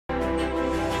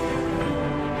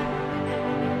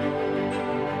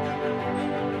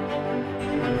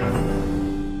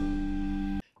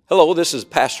Hello, this is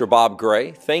Pastor Bob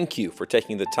Gray. Thank you for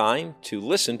taking the time to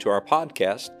listen to our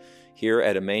podcast here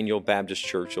at Emmanuel Baptist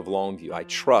Church of Longview. I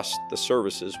trust the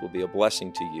services will be a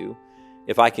blessing to you.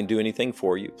 If I can do anything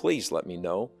for you, please let me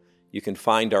know. You can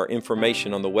find our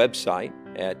information on the website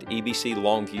at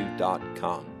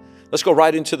ebclongview.com. Let's go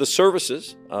right into the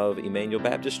services of Emmanuel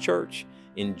Baptist Church.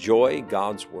 Enjoy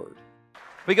God's Word.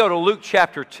 We go to Luke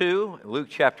chapter 2. Luke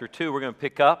chapter 2, we're going to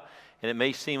pick up. And it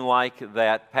may seem like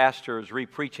that pastor is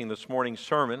re-preaching this morning's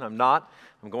sermon. I'm not.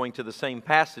 I'm going to the same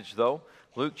passage, though.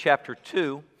 Luke chapter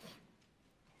 2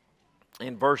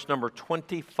 and verse number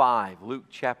 25. Luke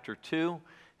chapter 2.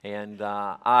 And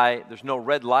there's no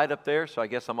red light up there, so I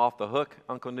guess I'm off the hook,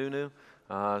 Uncle Nunu.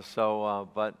 But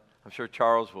I'm sure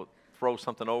Charles will throw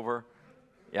something over,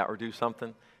 or do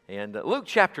something. And Luke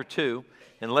chapter 2,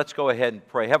 and let's go ahead and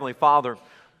pray. Heavenly Father,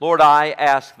 Lord, I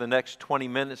ask the next 20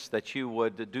 minutes that you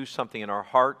would do something in our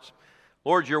hearts.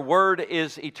 Lord, your word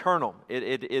is eternal.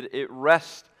 It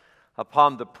rests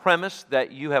upon the premise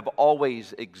that you have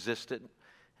always existed,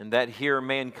 and that here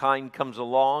mankind comes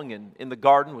along and in the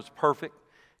garden was perfect.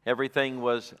 Everything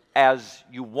was as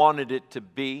you wanted it to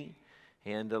be.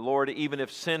 And Lord, even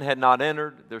if sin had not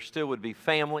entered, there still would be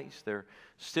families. There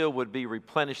still would be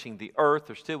replenishing the earth.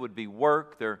 There still would be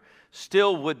work. There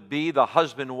still would be the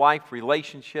husband-wife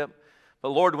relationship. But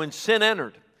Lord, when sin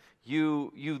entered,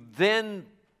 you then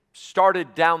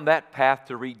started down that path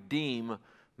to redeem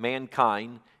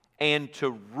mankind and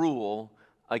to rule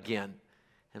again.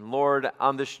 And Lord,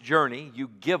 on this journey, you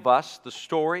give us the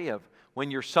story of when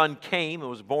your son came and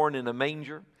was born in a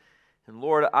manger. And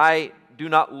Lord, I do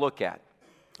not look at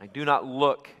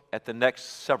the next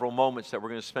several moments that we're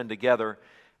going to spend together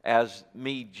as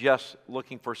me just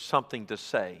looking for something to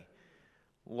say.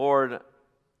 Lord,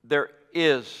 there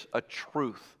is a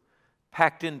truth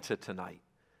packed into tonight.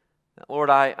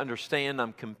 Lord, I understand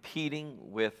I'm competing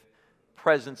with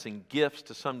presents and gifts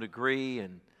to some degree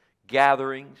and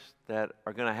gatherings that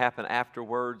are going to happen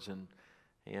afterwards.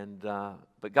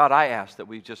 But God, I ask that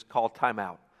we just call time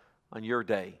out on your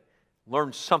day.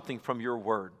 Learn something from your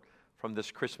word, from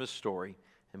this Christmas story,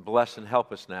 and bless and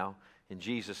help us now. In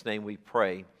Jesus' name we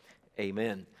pray.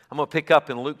 Amen. I'm going to pick up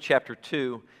in Luke chapter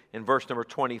 2 in verse number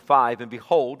 25. And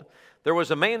behold, there was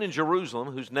a man in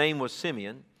Jerusalem whose name was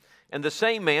Simeon, and the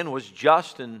same man was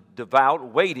just and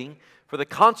devout, waiting for the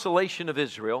consolation of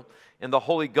Israel, and the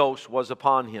Holy Ghost was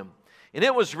upon him. And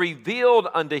it was revealed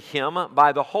unto him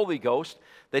by the Holy Ghost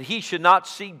that he should not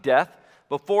see death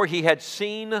before he had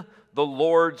seen the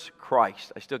Lord's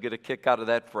Christ. I still get a kick out of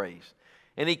that phrase.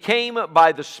 And he came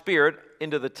by the Spirit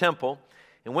into the temple.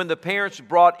 And when the parents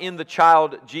brought in the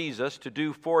child Jesus to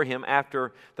do for him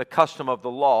after the custom of the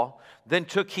law, then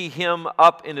took he him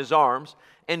up in his arms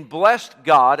and blessed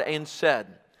God and said.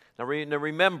 Now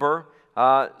remember,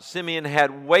 Simeon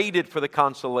had waited for the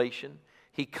consolation.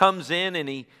 He comes in and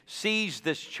he sees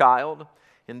this child.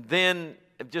 And then,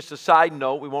 just a side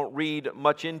note, we won't read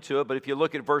much into it, but if you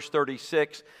look at verse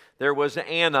 36, there was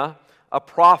Anna, a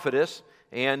prophetess,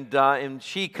 and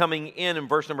she coming in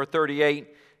verse number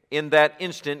 38, in that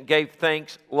instant gave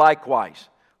thanks likewise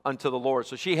unto the Lord.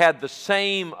 So she had the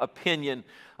same opinion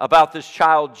about this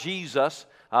child Jesus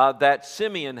that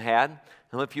Simeon had.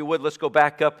 And if you would, let's go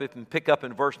back up and pick up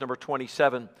in verse number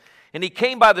 27. And he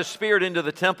came by the Spirit into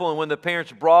the temple, and when the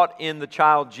parents brought in the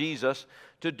child Jesus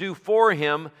to do for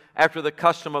him after the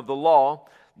custom of the law,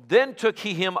 then took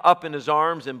he him up in his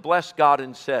arms and blessed God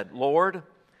and said, Lord,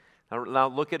 now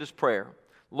look at his prayer.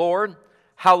 Lord,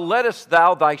 how lettest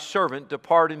thou thy servant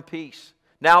depart in peace?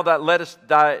 Now that lettest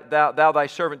thou thy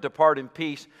servant depart in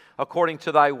peace according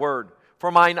to thy word.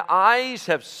 For mine eyes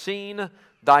have seen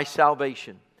thy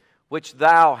salvation, which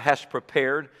thou hast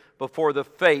prepared before the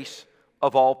face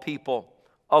of all people,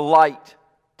 a light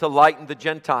to lighten the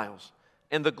Gentiles,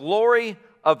 and the glory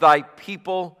of thy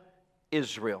people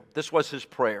Israel. This was his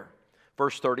prayer.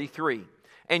 Verse 33.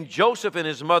 And Joseph and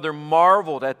his mother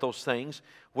marveled at those things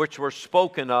which were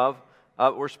spoken of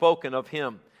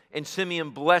him. And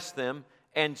Simeon blessed them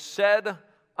and said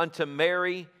unto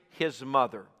Mary his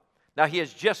mother. Now he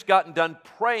has just gotten done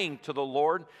praying to the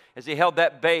Lord as he held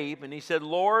that babe, and he said,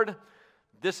 Lord,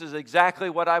 this is exactly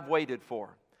what I've waited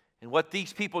for. And what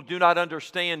these people do not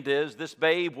understand is this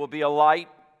babe will be a light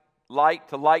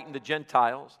to lighten the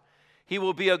Gentiles. He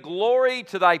will be a glory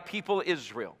to thy people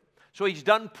Israel. So he's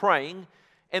done praying,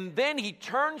 and then he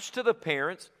turns to the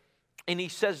parents and he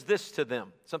says this to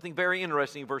them. Something very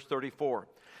interesting in verse 34.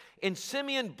 And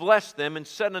Simeon blessed them and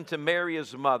said unto Mary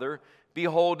his mother,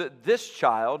 Behold, this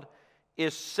child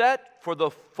is set for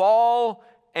the fall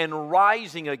and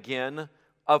rising again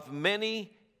of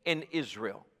many in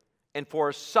Israel, and for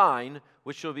a sign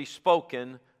which shall be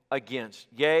spoken against.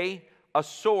 Yea, a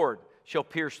sword shall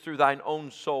pierce through thine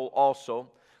own soul also,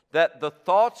 that the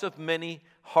thoughts of many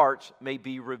hearts may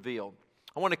be revealed.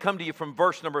 I want to come to you from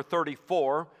verse number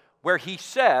 34, where he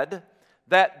said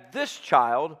that this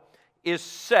child is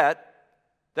set,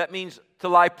 that means to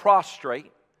lie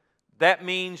prostrate, that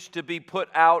means to be put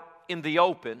out in the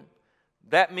open,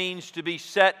 that means to be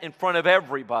set in front of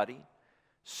everybody.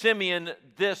 Simeon,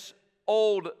 this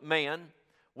old man,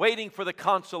 waiting for the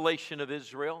consolation of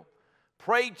Israel,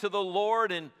 prayed to the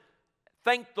Lord and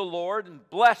thanked the Lord and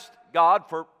blessed God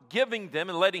for giving them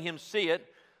and letting him see it.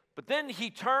 But then he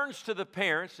turns to the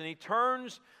parents and he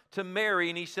turns to Mary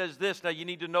and he says this. Now you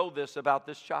need to know this about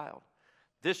this child.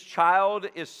 This child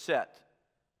is set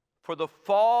for the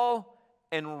fall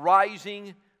and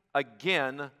rising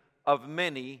again of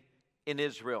many in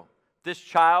Israel. This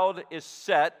child is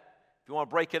set, if you want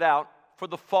to break it out, for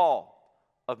the fall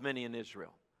of many in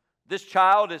Israel. This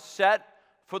child is set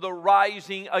for the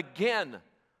rising again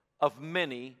of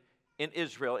many in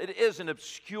Israel. It is an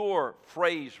obscure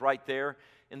phrase right there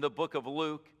in the book of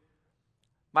Luke.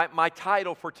 My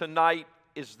title for tonight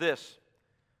is this: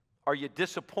 Are you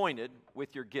disappointed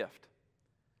with your gift?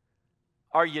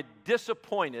 Are you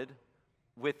disappointed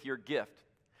with your gift?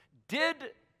 Did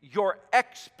your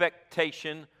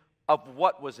expectation of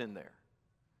what was in there?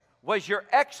 Was your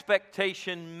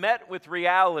expectation met with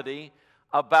reality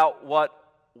about what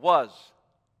was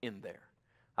in there?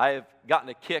 I have gotten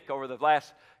a kick over the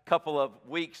last couple of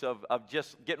weeks of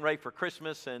just getting ready for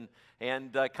Christmas and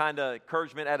kind of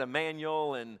encouragement at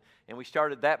Emmanuel, and we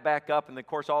started that back up, and of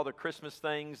course all the Christmas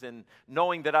things, and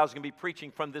knowing that I was going to be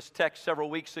preaching from this text several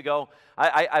weeks ago,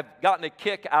 I've gotten a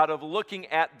kick out of looking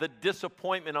at the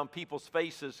disappointment on people's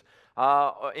faces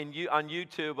on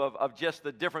YouTube of just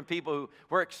the different people who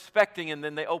were expecting, and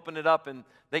then they opened it up and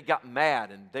they got mad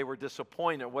and they were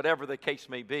disappointed, whatever the case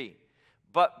may be.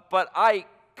 But I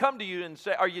come to you and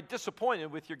say, are you disappointed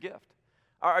with your gift?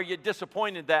 Are you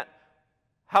disappointed that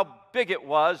how big it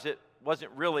wasn't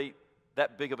really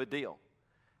that big of a deal?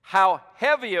 How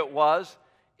heavy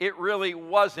it really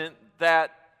wasn't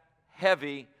that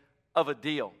heavy of a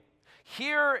deal.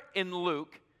 Here in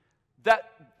Luke, that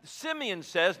Simeon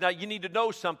says, now you need to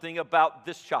know something about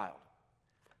this child.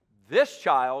 This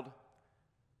child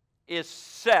is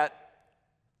set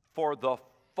for the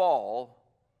fall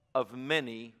of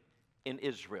many in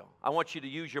Israel. I want you to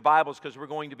use your Bibles because we're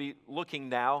going to be looking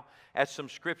now at some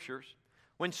scriptures.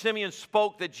 When Simeon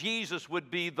spoke that Jesus would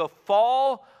be the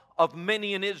fall of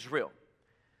many in Israel,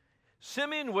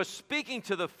 Simeon was speaking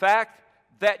to the fact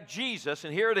that Jesus,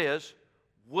 and here it is,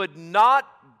 would not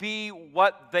be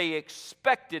what they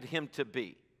expected him to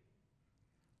be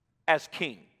as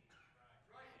king.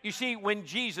 You see, when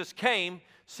Jesus came,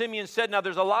 Simeon said, now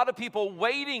there's a lot of people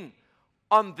waiting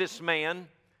on this man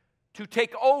to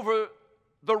take over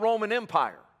the Roman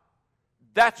Empire.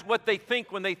 That's what they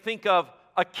think when they think of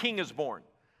a king is born.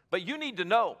 But you need to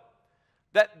know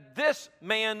that this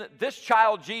man, this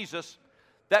child Jesus,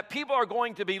 that people are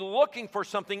going to be looking for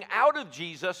something out of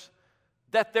Jesus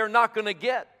that they're not going to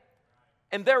get.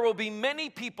 And there will be many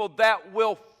people that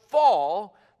will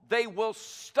fall, they will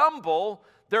stumble.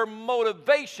 Their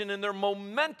motivation and their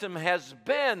momentum has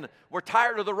been, we're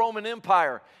tired of the Roman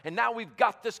Empire, and now we've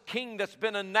got this king that's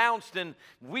been announced, and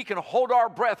we can hold our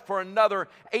breath for another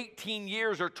 18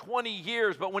 years or 20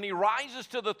 years, but when he rises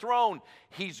to the throne,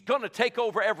 he's going to take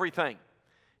over everything.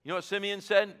 You know what Simeon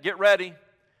said? Get ready,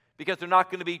 because they're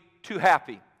not going to be too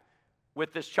happy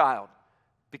with this child,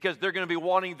 because they're going to be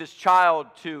wanting this child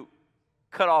to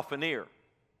cut off an ear,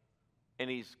 and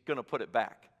he's going to put it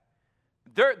back.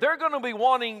 They're going to be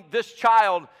wanting this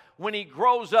child, when he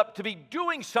grows up, to be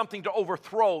doing something to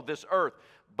overthrow this earth,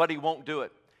 but he won't do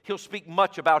it. He'll speak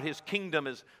much about his kingdom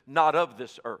is not of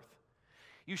this earth.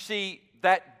 You see,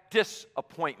 that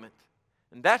disappointment.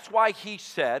 And that's why he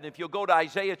said, if you'll go to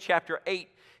Isaiah chapter 8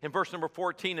 and verse number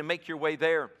 14 and make your way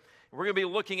there, we're going to be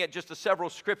looking at just several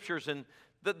scriptures, and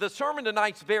the sermon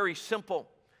tonight's very simple.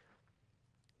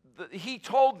 He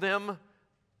told them,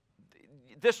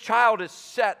 this child is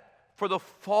set for the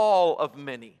fall of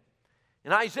many.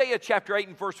 In Isaiah chapter 8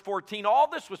 and verse 14, all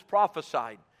this was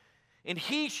prophesied. And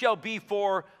he shall be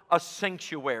for a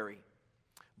sanctuary,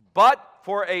 but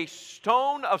for a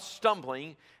stone of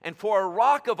stumbling and for a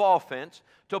rock of offense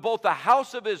to both the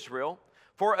house of Israel,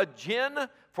 for a gin,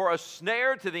 for a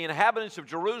snare to the inhabitants of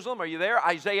Jerusalem. Are you there?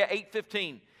 Isaiah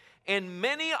 8:15. And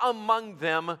many among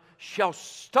them shall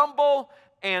stumble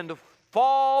and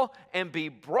fall and be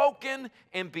broken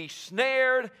and be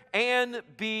snared and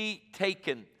be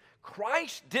taken.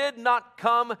 Christ did not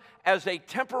come as a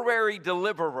temporary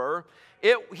deliverer.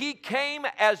 He came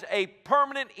as a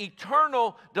permanent,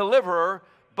 eternal deliverer,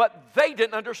 but they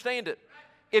didn't understand it.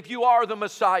 If you are the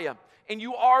Messiah, and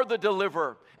you are the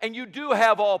deliverer, and you do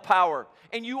have all power,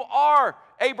 and you are,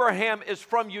 Abraham is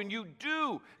from you, and you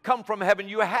do come from heaven,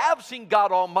 you have seen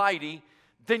God Almighty,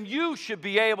 then you should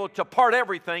be able to part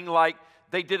everything like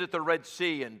they did at the Red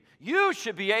Sea, and you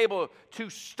should be able to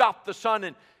stop the sun.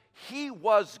 And He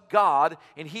was God,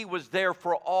 and He was there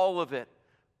for all of it.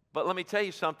 But let me tell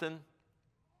you something.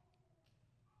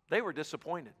 They were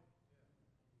disappointed.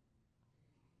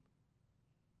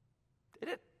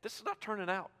 This is not turning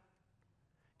out.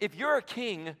 If you're a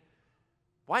king,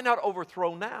 why not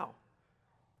overthrow now?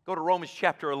 Go to Romans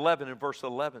chapter 11 and verse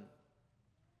 11.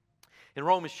 In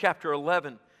Romans chapter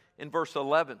 11 and verse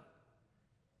 11.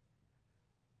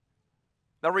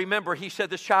 Now remember, he said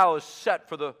this child is set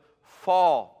for the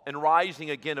fall and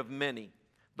rising again of many.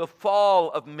 The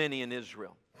fall of many in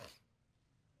Israel.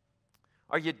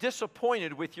 Are you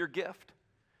disappointed with your gift?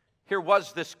 Here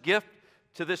was this gift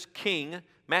to this king,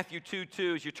 Matthew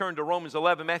 2:2, as you turn to Romans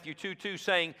 11, Matthew 2:2,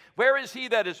 saying, where is he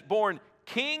that is born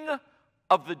King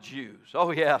of the Jews?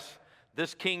 Oh yes,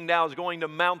 this king now is going to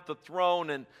mount the throne,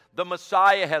 and the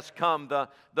Messiah has come.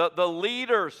 The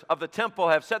leaders of the temple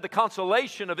have said the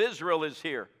consolation of Israel is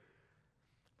here.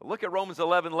 But look at Romans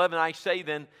 11:11. I say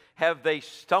then, have they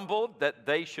stumbled that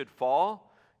they should fall?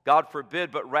 God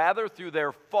forbid, but rather through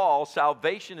their fall,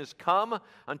 salvation is come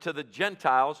unto the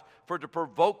Gentiles for to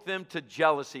provoke them to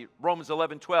jealousy. Romans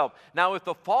 11:12. Now if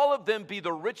the fall of them be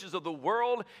the riches of the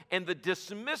world, and the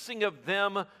dismissing of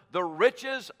them the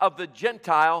riches of the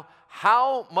Gentile,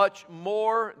 how much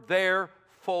more their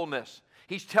fullness?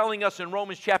 He's telling us in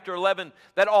Romans chapter 11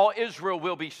 that all Israel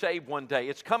will be saved one day.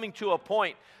 It's coming to a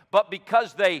point, but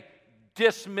because they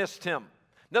dismissed him.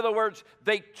 In other words,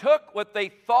 they took what they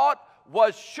thought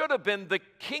should have been the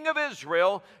king of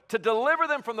Israel to deliver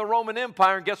them from the Roman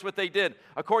Empire, and guess what they did?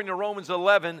 According to Romans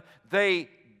 11, they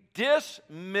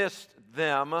dismissed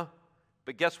them,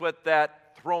 but guess what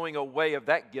that throwing away of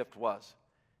that gift was?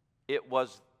 It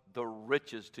was the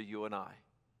riches to you and I.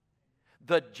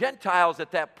 The Gentiles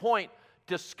at that point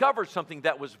discovered something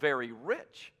that was very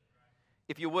rich.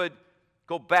 If you would,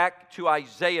 go back to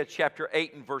Isaiah chapter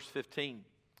 8 and verse 15.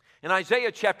 In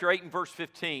Isaiah chapter 8 and verse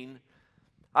 15,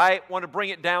 I want to bring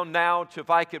it down now to, if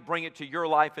I could bring it to your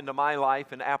life and to my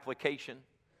life in application.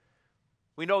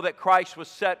 We know that Christ was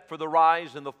set for the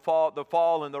rise and the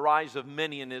fall and the rise of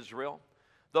many in Israel.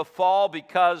 The fall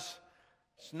because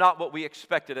it's not what we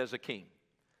expected as a king.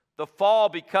 The fall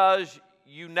because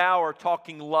you now are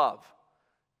talking love.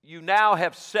 You now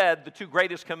have said the two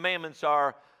greatest commandments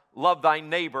are love thy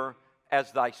neighbor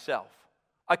as thyself.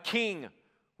 A king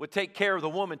would take care of the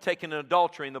woman taken in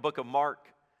adultery in the book of Mark.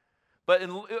 But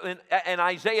in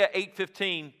Isaiah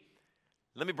 8:15,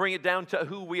 let me bring it down to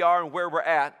who we are and where we're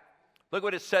at. Look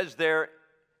what it says there.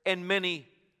 And many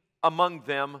among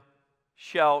them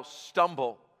shall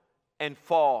stumble and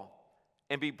fall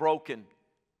and be broken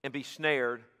and be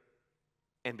snared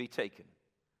and be taken.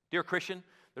 Dear Christian,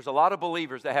 there's a lot of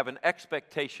believers that have an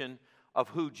expectation of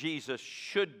who Jesus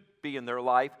should be in their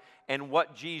life and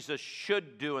what Jesus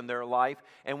should do in their life.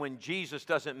 And when Jesus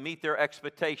doesn't meet their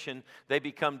expectation, they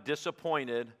become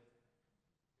disappointed.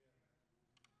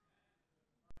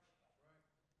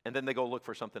 And then they go look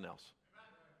for something else.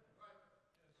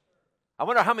 I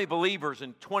wonder how many believers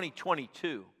in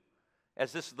 2022,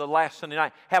 as this is the last Sunday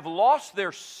night, have lost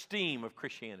their steam of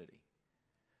Christianity.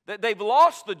 They've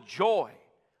lost the joy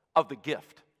of the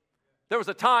gift. There was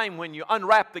a time when you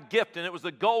unwrapped the gift and it was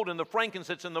the gold and the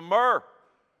frankincense and the myrrh.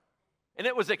 And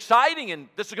it was exciting and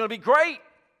this is going to be great.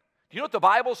 Do you know what the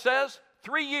Bible says?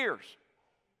 3 years.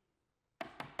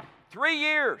 3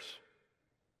 years.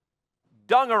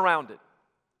 Dung around it.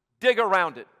 Dig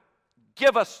around it.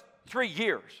 Give us 3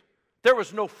 years. There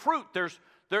was no fruit.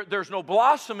 There's no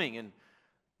blossoming. And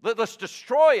let's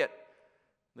destroy it.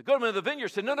 The goodman of the vineyard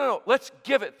said, no, let's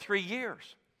give it 3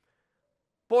 years.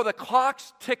 Boy, the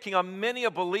clock's ticking on many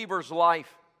a believer's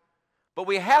life. But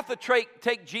we have to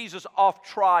take Jesus off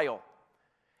trial.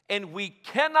 And we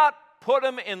cannot put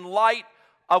him in light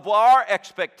of our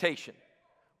expectation.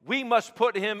 We must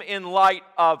put him in light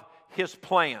of his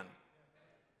plan.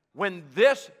 When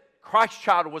this Christ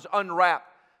child was unwrapped,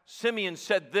 Simeon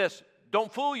said this,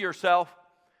 don't fool yourself.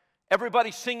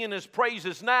 Everybody's singing his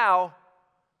praises now,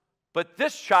 but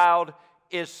this child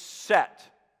is set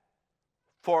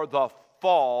for the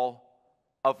fall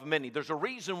of many. There's a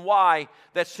reason why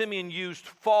that Simeon used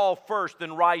fall first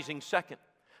and rising second.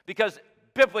 Because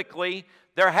biblically,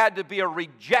 there had to be a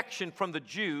rejection from the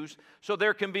Jews so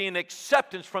there can be an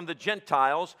acceptance from the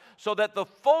Gentiles so that the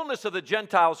fullness of the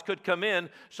Gentiles could come in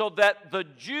so that the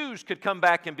Jews could come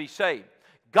back and be saved.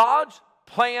 God's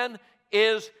plan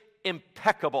is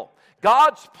impeccable.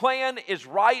 God's plan is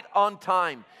right on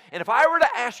time. And if I were to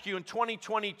ask you in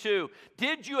 2022,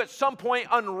 did you at some point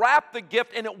unwrap the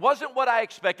gift and it wasn't what I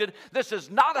expected, this is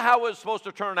not how it was supposed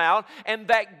to turn out, and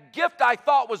that gift I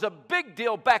thought was a big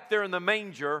deal back there in the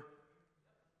manger,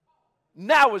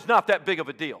 now is not that big of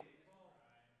a deal.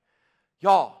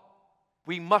 Y'all,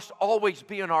 we must always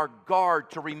be on our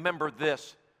guard to remember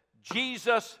this.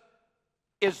 Jesus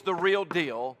is the real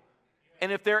deal.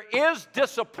 And if there is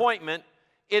disappointment,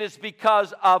 it is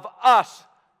because of us,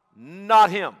 not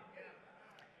Him.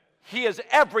 He is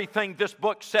everything this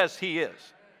book says He is.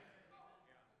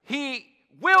 He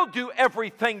will do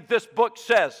everything this book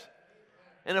says.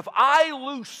 And if I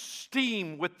lose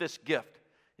steam with this gift,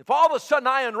 if all of a sudden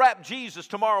I unwrap Jesus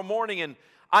tomorrow morning and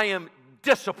I am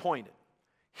disappointed,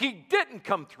 He didn't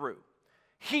come through,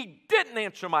 He didn't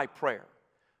answer my prayer.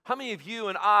 How many of you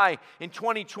and I in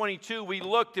 2022, we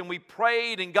looked and we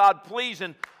prayed and God pleased,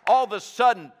 and all of a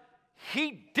sudden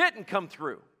He didn't come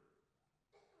through?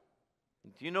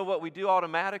 Do you know what we do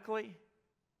automatically?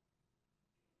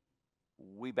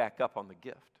 We back up on the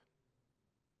gift.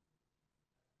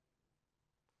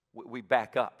 We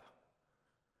back up.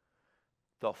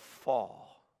 The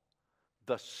fall,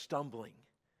 the stumbling.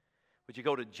 Would you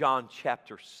go to John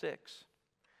chapter 6?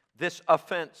 This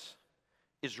offense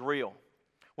is real.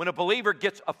 When a believer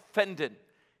gets offended,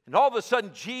 and all of a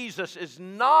sudden Jesus is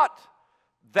not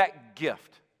that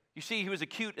gift. You see, He was a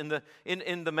cute in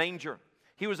the manger.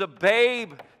 He was a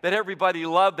babe that everybody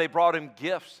loved. They brought Him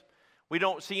gifts. We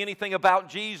don't see anything about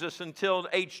Jesus until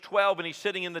age 12, and He's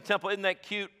sitting in the temple. Isn't that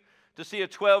cute to see a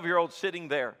 12-year-old sitting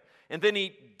there? And then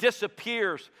He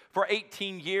disappears for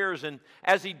 18 years. And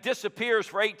as He disappears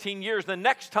for 18 years, the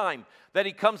next time that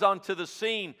He comes onto the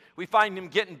scene, we find Him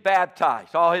getting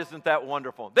baptized. Oh, isn't that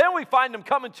wonderful? Then we find Him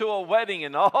coming to a wedding,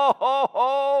 and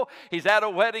He's at a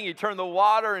wedding. He turned the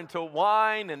water into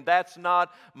wine, and that's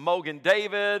not Mogan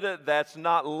David. That's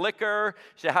not liquor.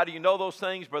 You say, how do you know those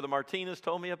things? Brother Martinez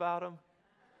told me about them.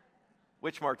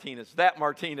 Which Martinez? That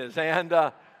Martinez.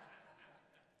 And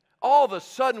all of a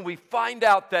sudden, we find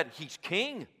out that He's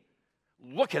king.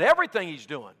 Look at everything He's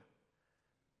doing.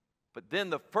 But then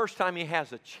the first time He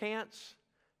has a chance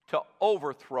to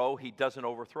overthrow, He doesn't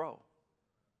overthrow.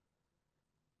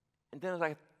 And then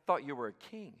I thought you were a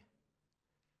king.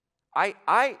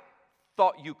 I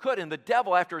thought you could. And the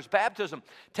devil, after His baptism,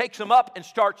 takes Him up and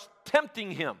starts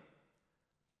tempting Him.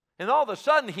 And all of a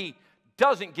sudden, He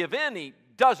doesn't give in. He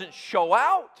doesn't show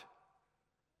out.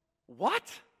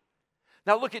 What?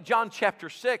 Now look at John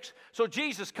chapter 6. So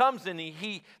Jesus comes and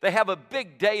they have a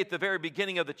big day at the very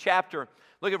beginning of the chapter.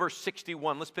 Look at verse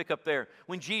 61. Let's pick up there.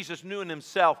 When Jesus knew in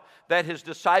Himself that His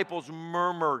disciples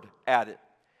murmured at it,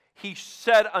 He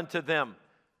said unto them,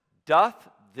 doth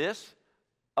this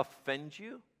offend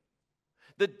you?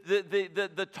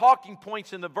 The talking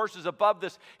points in the verses above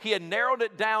this, He had narrowed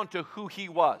it down to who He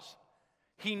was.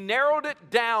 He narrowed it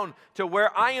down to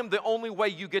where I am the only way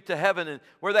you get to heaven, and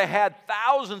where they had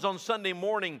thousands on Sunday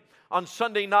morning. On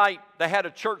Sunday night, they had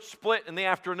a church split in the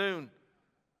afternoon.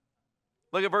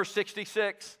 Look at verse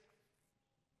 66.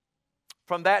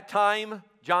 From that time,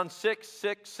 John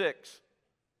 6:6.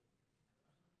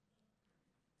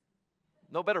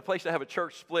 No better place to have a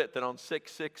church split than on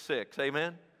 666.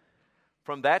 Amen?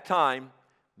 From that time,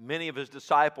 many of His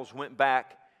disciples went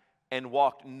back and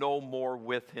walked no more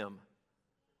with Him.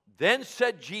 Then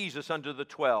said Jesus unto the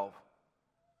 12,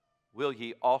 will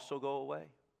ye also go away?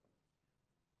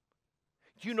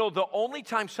 You know, the only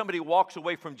time somebody walks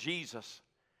away from Jesus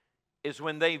is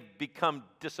when they've become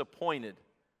disappointed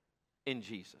in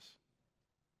Jesus.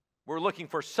 We're looking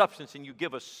for substance and you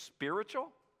give us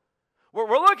spiritual? We're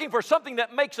looking for something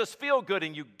that makes us feel good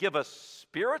and you give us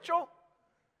spiritual?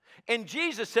 And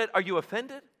Jesus said, are you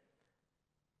offended?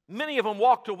 Many of them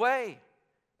walked away.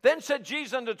 Then said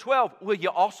Jesus unto the 12, will you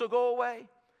also go away?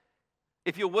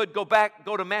 If you would, go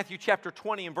to Matthew chapter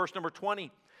 20 and verse number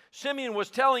 20. Simeon was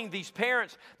telling these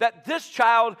parents that this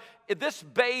child, this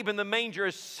babe in the manger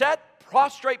is set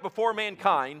prostrate before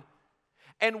mankind.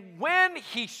 And when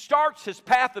he starts his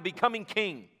path of becoming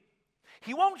king,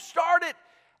 he won't start it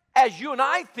as you and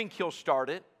I think he'll start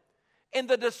it. And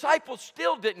the disciples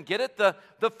still didn't get it.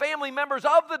 The family members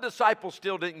of the disciples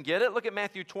still didn't get it. Look at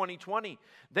Matthew 20:20.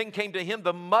 Then came to him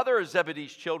the mother of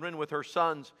Zebedee's children with her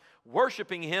sons,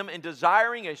 worshiping him and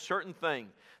desiring a certain thing.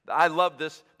 I love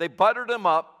this. They buttered him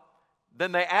up.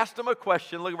 Then they asked him a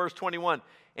question. Look at verse 21.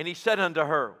 And he said unto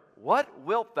her, what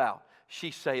wilt thou? she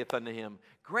saith unto him,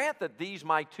 Grant that these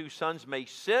my two sons may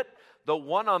sit, the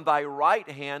one on thy right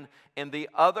hand and the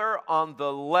other on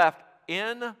the left,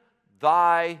 in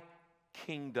thy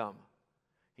kingdom.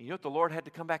 And you know what the Lord had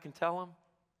to come back and tell him?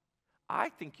 I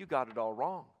think you got it all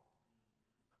wrong.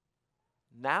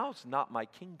 Now's not my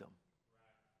kingdom.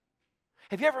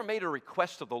 Have you ever made a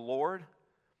request of the Lord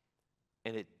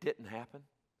and it didn't happen?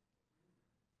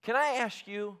 Can I ask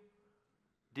you,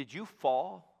 did you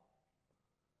fall?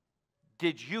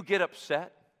 Did you get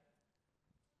upset?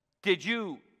 Did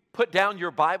you put down your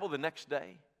Bible the next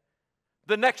day?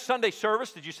 The next Sunday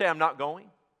service, did you say, I'm not going?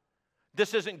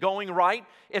 This isn't going right.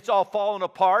 It's all falling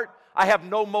apart. I have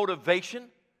no motivation.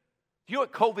 You know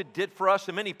what COVID did for us?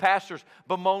 And many pastors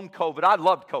bemoan COVID. I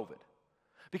loved COVID.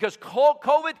 Because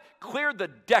COVID cleared the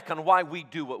deck on why we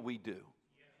do what we do.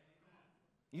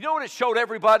 You know what it showed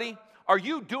everybody? Are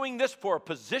you doing this for a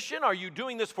position? Are you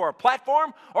doing this for a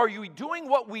platform? Or are you doing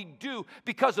what we do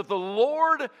because of the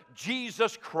Lord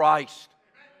Jesus Christ?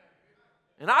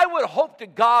 And I would hope to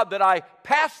God that I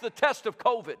pass the test of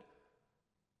COVID.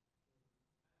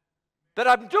 That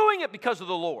I'm doing it because of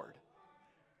the Lord.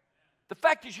 The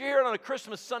fact that you're here on a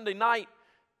Christmas Sunday night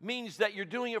means that you're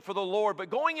doing it for the Lord. But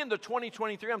going into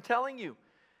 2023, I'm telling you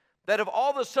that if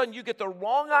all of a sudden you get the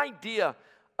wrong idea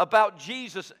about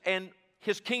Jesus and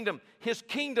His kingdom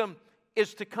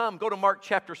is to come. Go to Mark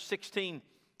chapter 16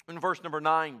 and verse number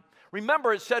 9.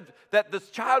 Remember, it said that this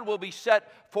child will be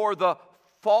set for the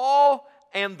fall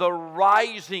and the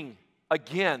rising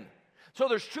again. So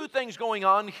there's two things going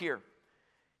on here.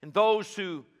 And those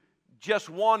who just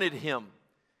wanted Him,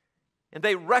 and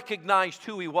they recognized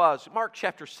who He was. Mark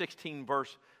chapter 16,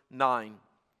 verse 9.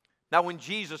 Now when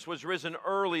Jesus was risen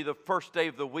early the first day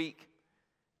of the week,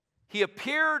 He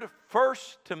appeared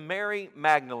first to Mary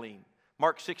Magdalene.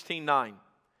 Mark 16:9.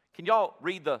 Can y'all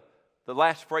read the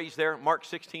last phrase there? Mark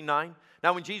 16:9.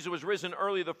 Now when Jesus was risen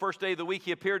early the first day of the week,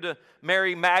 He appeared to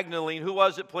Mary Magdalene. Who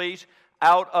was it, please?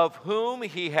 Out of whom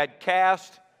He had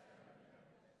cast.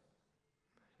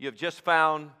 You have just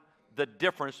found the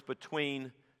difference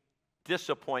between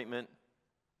disappointment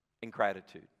and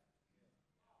gratitude.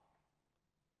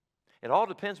 It all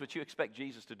depends what you expect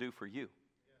Jesus to do for you.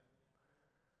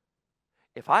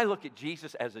 If I look at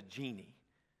Jesus as a genie,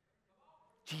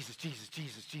 Jesus, Jesus,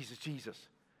 Jesus, Jesus, Jesus,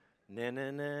 na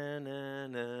na na na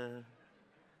na,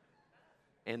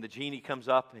 and the genie comes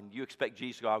up and you expect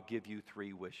Jesus to go, I'll give you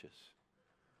 3 wishes.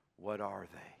 What are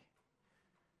they?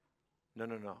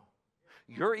 No.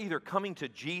 You're either coming to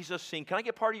Jesus saying, can I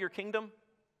get part of your kingdom?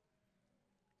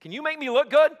 Can you make me look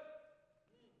good?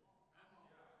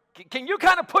 Can you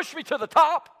kind of push me to the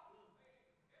top?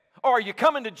 Or are you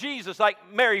coming to Jesus like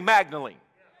Mary Magdalene?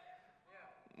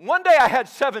 One day I had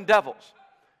 7 devils.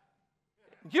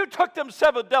 You took them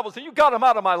 7 devils and you got them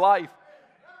out of my life.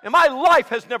 And my life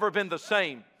has never been the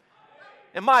same.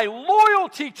 And my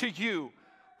loyalty to you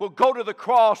will go to the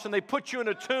cross and they put you in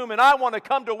a tomb, and I want to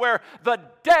come to where the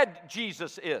dead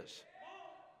Jesus is.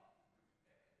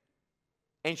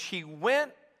 And she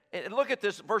went, and look at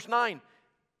this, verse 9.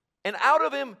 And out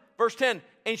of him, verse 10,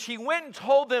 and she went and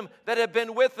told them that had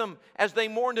been with them as they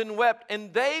mourned and wept.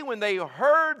 And they, when they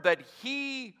heard that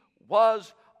He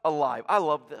was alive. I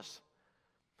love this.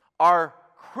 Our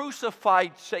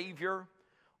crucified Savior,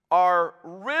 our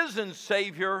risen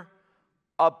Savior,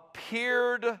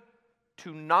 appeared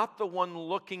to not the one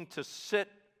looking to sit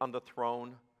on the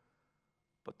throne,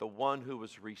 but the one who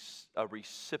was a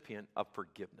recipient of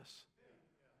forgiveness.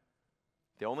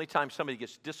 The only time somebody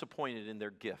gets disappointed in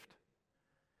their gift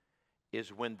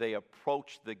is when they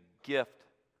approach the gift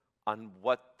on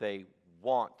what they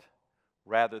want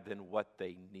rather than what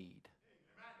they need.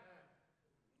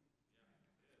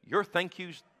 Your thank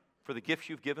yous for the gifts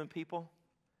you've given people,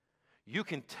 you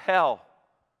can tell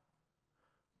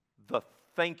the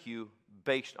thank you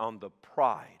based on the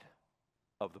pride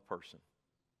of the person.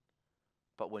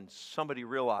 But when somebody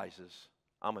realizes,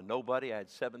 I'm a nobody, I had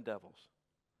 7 devils.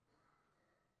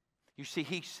 You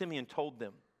see, Simeon told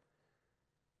them.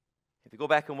 If you go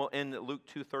back and we'll end at Luke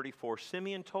 2:34,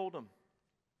 Simeon told them,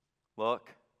 look,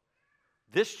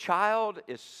 this child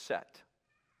is set.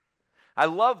 I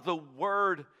love the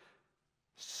word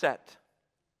set.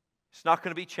 It's not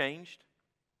going to be changed.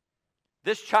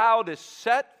 This child is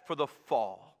set for the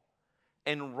fall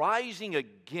and rising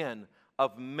again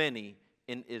of many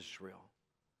in Israel.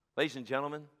 Ladies and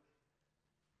gentlemen,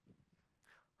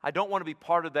 I don't want to be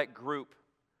part of that group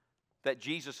that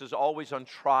Jesus is always on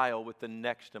trial with the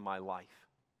next in my life.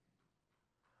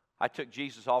 I took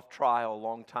Jesus off trial a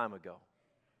long time ago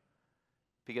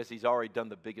because He's already done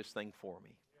the biggest thing for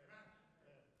me.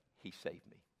 He saved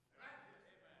me.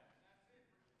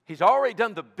 He's already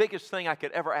done the biggest thing I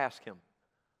could ever ask him.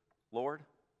 Lord,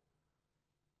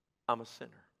 I'm a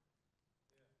sinner.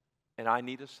 And I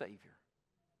need a Savior.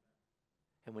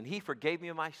 And when he forgave me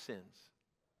of my sins,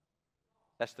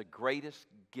 that's the greatest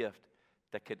gift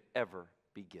that could ever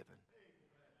be given.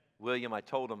 William, I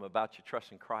told him about your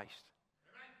trust in Christ.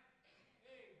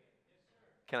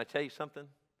 Can I tell you something?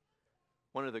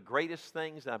 One of the greatest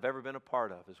things that I've ever been a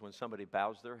part of is when somebody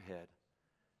bows their head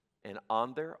and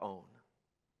on their own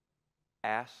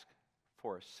ask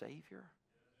for a Savior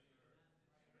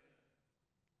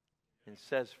and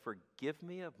says, forgive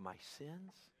me of my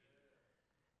sins.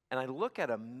 And I look at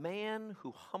a man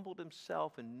who humbled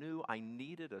himself and knew I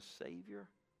needed a Savior.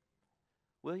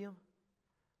 William,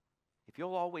 if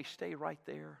you'll always stay right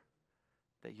there,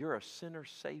 that you're a sinner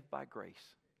saved by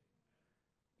grace,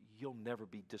 you'll never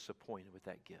be disappointed with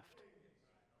that gift.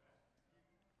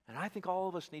 And I think all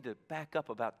of us need to back up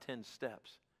about 10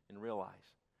 steps and realize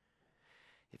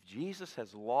if Jesus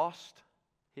has lost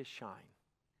his shine,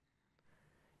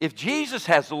 if Jesus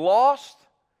has lost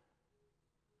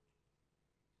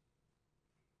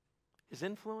his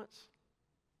influence,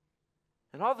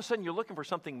 and all of a sudden you're looking for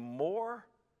something more,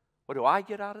 what do I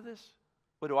get out of this?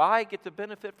 What do I get to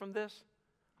benefit from this?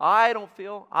 I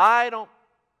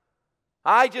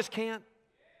just can't.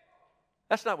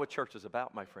 That's not what church is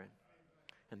about, my friend.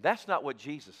 And that's not what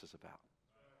Jesus is about.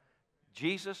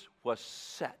 Jesus was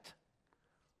set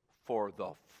for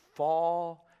the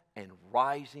fall and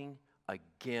rising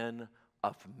again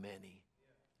of many.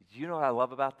 Do you know what I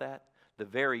love about that? The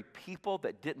very people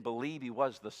that didn't believe he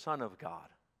was the Son of God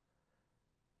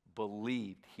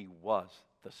believed he was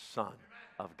the Son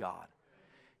of God.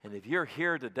 And if you're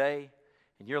here today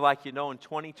and you're like, in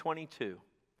 2022,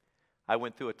 I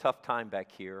went through a tough time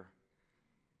back here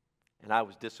and I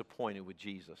was disappointed with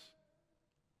Jesus.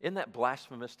 Isn't that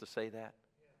blasphemous to say that?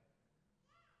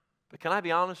 But can I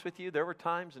be honest with you? There were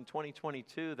times in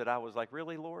 2022 that I was like,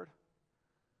 really, Lord?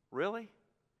 Really?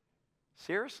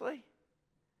 Seriously?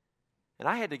 And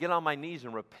I had to get on my knees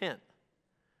and repent.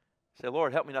 Say,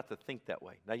 Lord, help me not to think that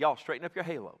way. Now, y'all straighten up your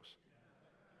halos.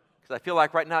 Because I feel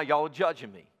like right now y'all are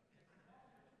judging me.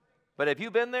 But have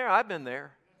you been there? I've been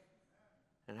there.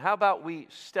 And how about we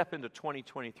step into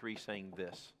 2023 saying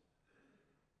this?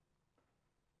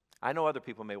 I know other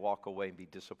people may walk away and be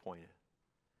disappointed.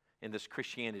 And this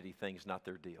Christianity thing's not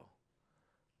their deal.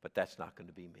 But that's not going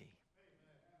to be me.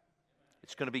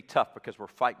 It's going to be tough because we're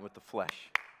fighting with the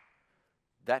flesh.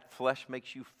 That flesh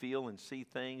makes you feel and see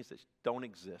things that don't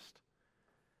exist.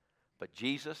 But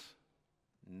Jesus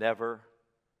never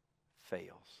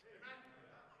fails.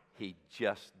 He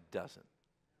just doesn't.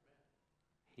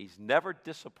 He's never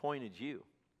disappointed you.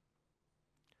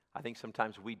 I think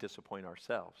sometimes we disappoint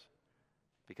ourselves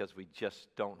because we just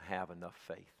don't have enough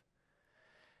faith.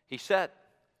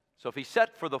 So if he's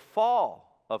set for the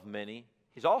fall of many,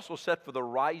 he's also set for the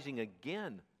rising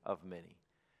again of many.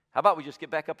 How about we just get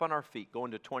back up on our feet, go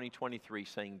into 2023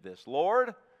 saying this,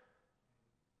 Lord,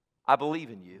 I believe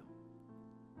in you,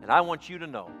 and I want you to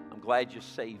know I'm glad you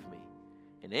saved me.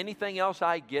 And anything else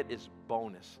I get is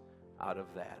bonus out of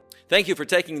that. Thank you for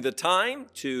taking the time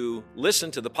to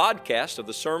listen to the podcast of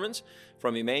the sermons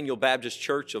from Emmanuel Baptist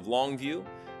Church of Longview.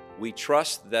 We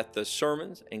trust that the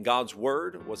sermons and God's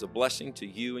Word was a blessing to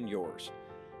you and yours.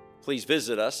 Please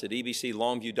visit us at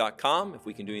ebclongview.com. If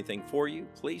we can do anything for you,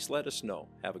 please let us know.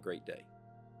 Have a great day.